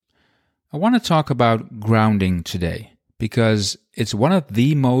I want to talk about grounding today because it's one of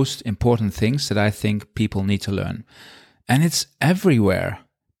the most important things that I think people need to learn. And it's everywhere.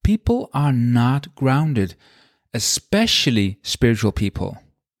 People are not grounded, especially spiritual people.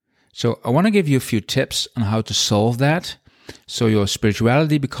 So I want to give you a few tips on how to solve that so your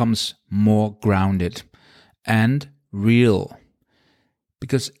spirituality becomes more grounded and real.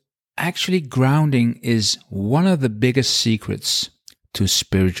 Because actually grounding is one of the biggest secrets to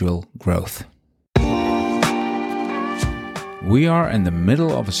spiritual growth. We are in the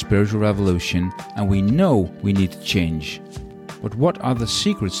middle of a spiritual revolution and we know we need to change. But what are the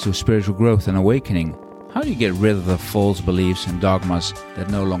secrets to spiritual growth and awakening? How do you get rid of the false beliefs and dogmas that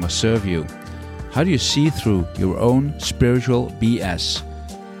no longer serve you? How do you see through your own spiritual BS?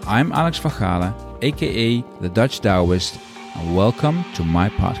 I'm Alex van Galen, aka the Dutch Taoist, and welcome to my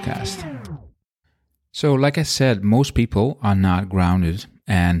podcast. So, like I said, most people are not grounded,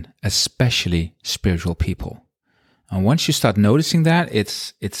 and especially spiritual people. And once you start noticing that,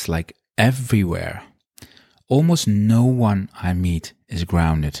 it's like everywhere. Almost no one I meet is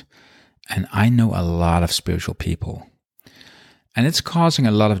grounded. And I know a lot of spiritual people. And it's causing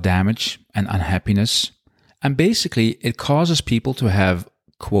a lot of damage and unhappiness. And basically, it causes people to have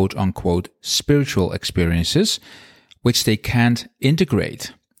quote-unquote spiritual experiences which they can't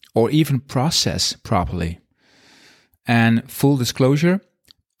integrate or even process properly. And full disclosure,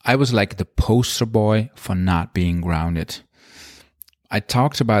 I was like the poster boy for not being grounded. I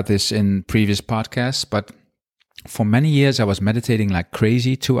talked about this in previous podcasts, but for many years I was meditating like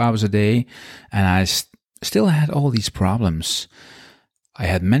crazy 2 hours a day, and I still had all these problems. I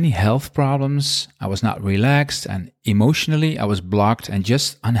had many health problems, I was not relaxed, and emotionally I was blocked and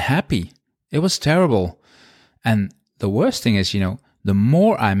just unhappy. It was terrible. And the worst thing is, the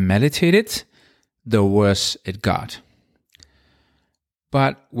more I meditated, the worse it got.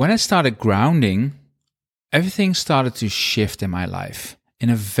 But when I started grounding, everything started to shift in my life in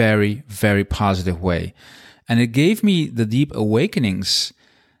a very, very positive way. And it gave me the deep awakenings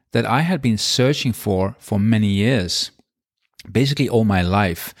that I had been searching for many years, basically all my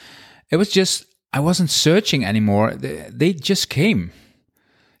life. It was just, I wasn't searching anymore. They just came.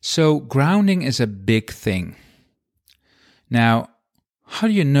 So grounding is a big thing. Now, how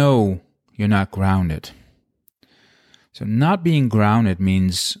do you know you're not grounded? So not being grounded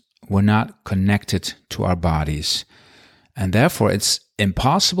means we're not connected to our bodies. And therefore, it's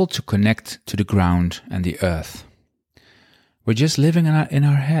impossible to connect to the ground and the earth. We're just living in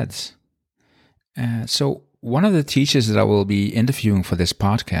our heads. So one of the teachers that I will be interviewing for this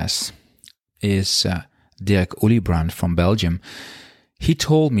podcast is Dirk Ulibrand from Belgium. He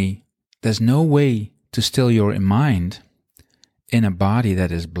told me there's no way to still your mind in a body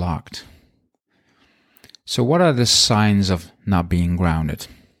that is blocked. So what are the signs of not being grounded?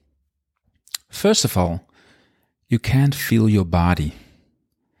 First of all, you can't feel your body.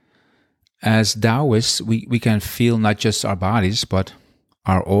 As Taoists, we can feel not just our bodies, but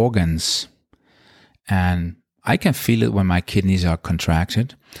our organs. And I can feel it when my kidneys are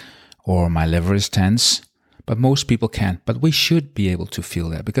contracted or my liver is tense, but most people can't. But we should be able to feel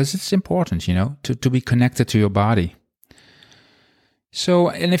that because it's important, to be connected to your body. So,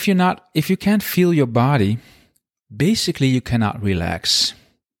 and if you can't feel your body, basically you cannot relax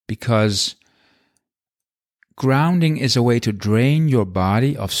because grounding is a way to drain your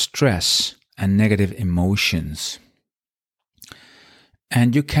body of stress and negative emotions.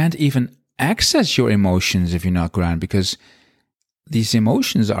 And you can't even access your emotions if you're not grounded because these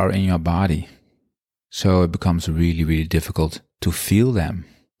emotions are in your body. So it becomes really, really difficult to feel them.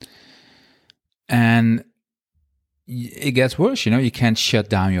 And it gets worse, you can't shut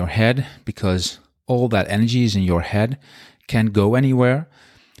down your head because all that energy is in your head, can't go anywhere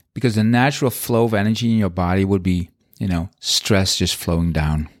because the natural flow of energy in your body would be, stress just flowing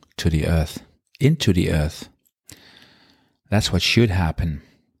down to the earth, into the earth. That's what should happen.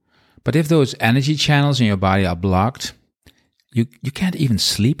 But if those energy channels in your body are blocked, you can't even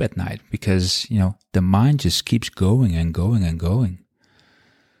sleep at night because, the mind just keeps going and going and going.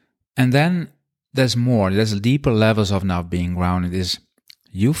 And then there's more. There's deeper levels of not being grounded. Is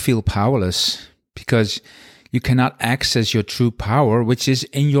you feel powerless because you cannot access your true power, which is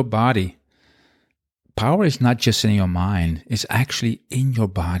in your body. Power is not just in your mind. It's actually in your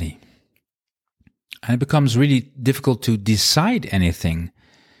body. And it becomes really difficult to decide anything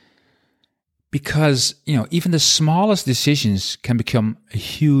because, even the smallest decisions can become a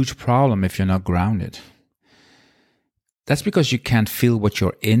huge problem if you're not grounded. That's because you can't feel what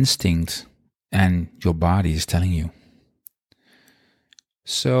your instinct and your body is telling you.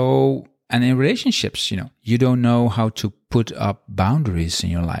 So, and in relationships, you don't know how to put up boundaries in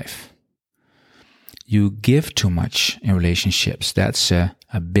your life you give too much in relationships, that's a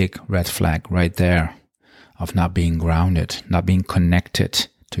big red flag right there of not being grounded, not being connected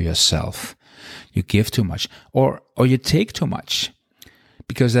to yourself. You give too much, or you take too much,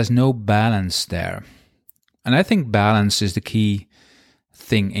 because there's no balance there. And I think balance is the key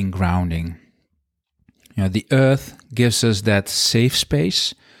thing in grounding. The earth gives us that safe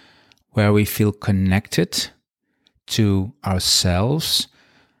space where we feel connected to ourselves,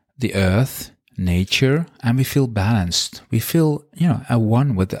 the earth, nature, and we feel balanced. We feel, at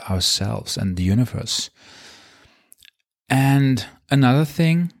one with ourselves and the universe. And another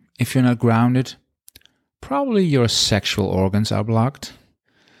thing, if you're not grounded, probably your sexual organs are blocked,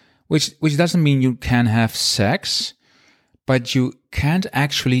 which doesn't mean you can't have sex, but you can't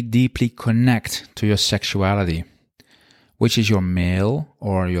actually deeply connect to your sexuality, which is your male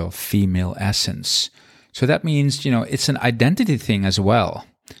or your female essence. So that means, it's an identity thing as well.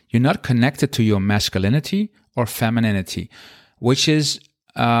 You're not connected to your masculinity or femininity, which is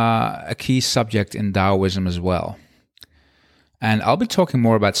a key subject in Taoism as well. And I'll be talking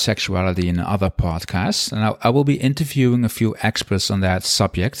more about sexuality in other podcasts, and I will be interviewing a few experts on that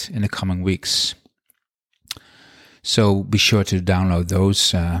subject in the coming weeks. So be sure to download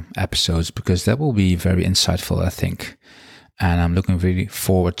those episodes, because that will be very insightful, I think. And I'm looking really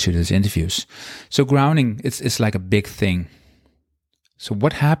forward to those interviews. So grounding, it's like a big thing. So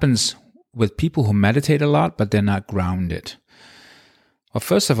what happens with people who meditate a lot, but they're not grounded? Well,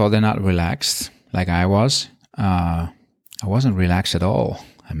 first of all, they're not relaxed like I was. I wasn't relaxed at all.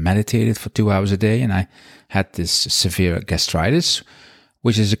 I meditated for 2 hours a day, and I had this severe gastritis,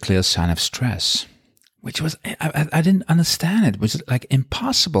 which is a clear sign of stress. Which was, I didn't understand it. It was like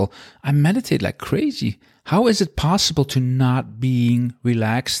impossible. I meditate like crazy. How is it possible to not being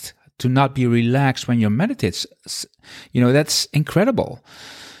relaxed, to not be relaxed when you meditate? That's incredible.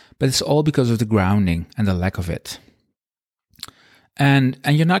 But it's all because of the grounding and the lack of it. And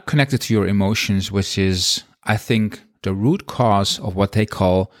you're not connected to your emotions, which is, I think, the root cause of what they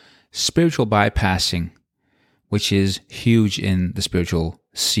call spiritual bypassing, which is huge in the spiritual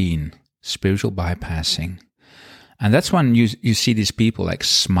scene. Spiritual bypassing. And that's when you see these people like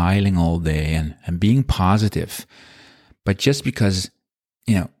smiling all day and being positive. But just because,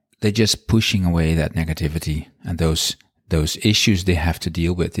 they're just pushing away that negativity and those issues they have to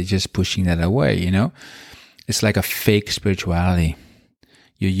deal with. They're just pushing that away, It's like a fake spirituality.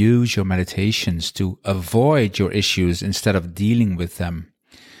 You use your meditations to avoid your issues instead of dealing with them.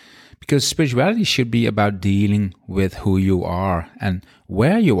 Because spirituality should be about dealing with who you are and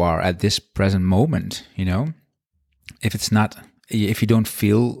where you are at this present moment, If you don't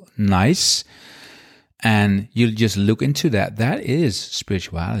feel nice and you just look into that is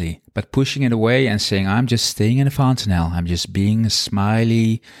spirituality. But pushing it away and saying, I'm just staying in a fontanelle, I'm just being a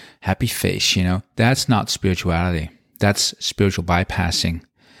smiley, happy face, that's not spirituality. That's spiritual bypassing.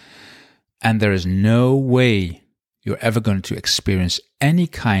 And there is no way you're ever going to experience any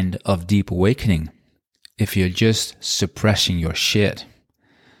kind of deep awakening if you're just suppressing your shit.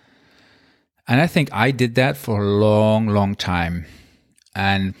 And I think I did that for a long, long time.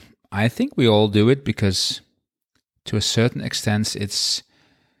 And I think we all do it because to a certain extent it's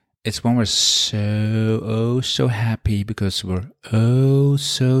when we're so happy because we're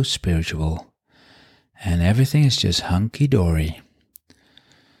so spiritual. And everything is just hunky-dory.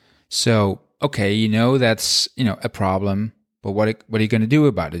 So, okay, that's, a problem, but what are you going to do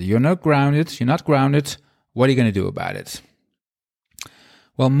about it? You're not grounded. What are you going to do about it?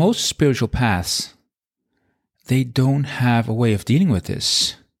 Well, most spiritual paths, they don't have a way of dealing with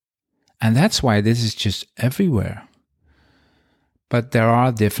this. And that's why this is just everywhere. But there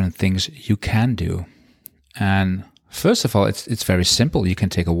are different things you can do. And first of all, it's very simple. You can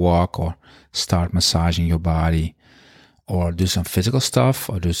take a walk or start massaging your body, or do some physical stuff,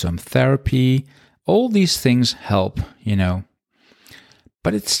 or do some therapy. All these things help,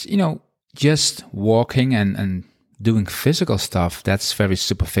 But it's, just walking and doing physical stuff, that's very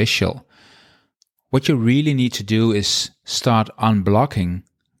superficial. What you really need to do is start unblocking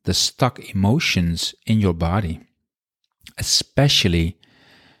the stuck emotions in your body, especially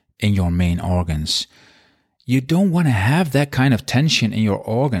in your main organs. You don't want to have that kind of tension in your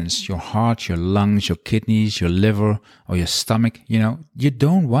organs, your heart, your lungs, your kidneys, your liver, or your stomach. You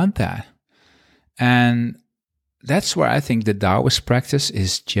don't want that. And that's where I think the Taoist practice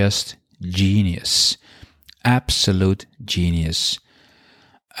is just genius. Absolute genius.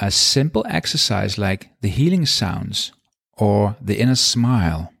 A simple exercise like the healing sounds, or the inner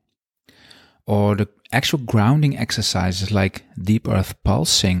smile, or the actual grounding exercises like deep earth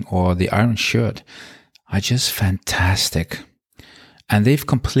pulsing or the iron shirt, are just fantastic. And they've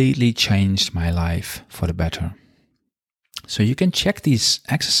completely changed my life for the better. So you can check these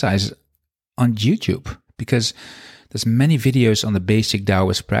exercises on YouTube, because there's many videos on the basic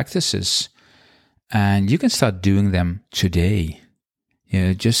Taoist practices, and you can start doing them today.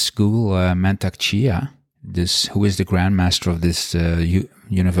 Just Google Mantak Chia, who is the grandmaster of this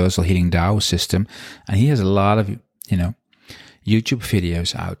Universal Healing Tao system, and he has a lot of YouTube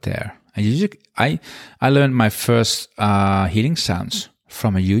videos out there. And I learned my first healing sounds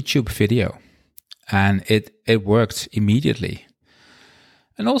from a YouTube video, and it worked immediately.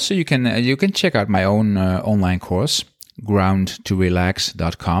 And also you can check out my own online course,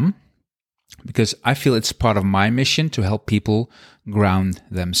 groundtorelax.com, because I feel it's part of my mission to help people ground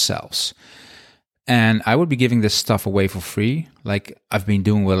themselves. And I would be giving this stuff away for free, like I've been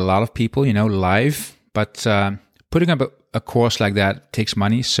doing with a lot of people, live. But putting up a course like that takes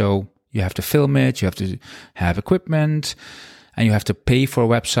money, so you have to film it, you have to have equipment, and you have to pay for a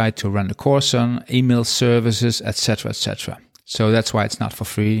website to run the course on, email services, etc., etc. So that's why it's not for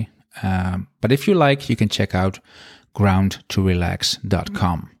free. But if you like, you can check out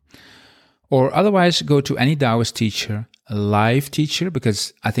groundtorelax.com. Or otherwise, go to any Taoist teacher, a live teacher,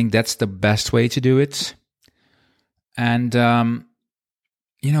 because I think that's the best way to do it. And,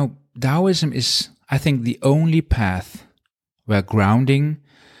 Taoism is, I think, the only path where grounding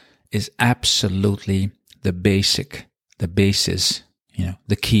is absolutely the basis,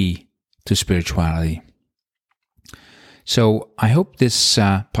 the key to spirituality. So I hope this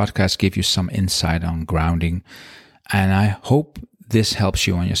podcast gave you some insight on grounding, and I hope this helps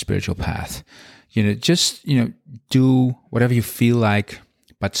you on your spiritual path. Just do whatever you feel like,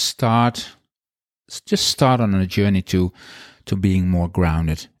 but start on a journey to being more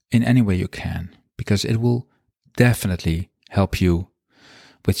grounded in any way you can, because it will definitely help you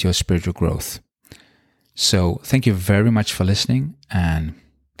with your spiritual growth. So thank you very much for listening, and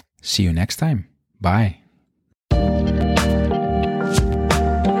see you next time. Bye.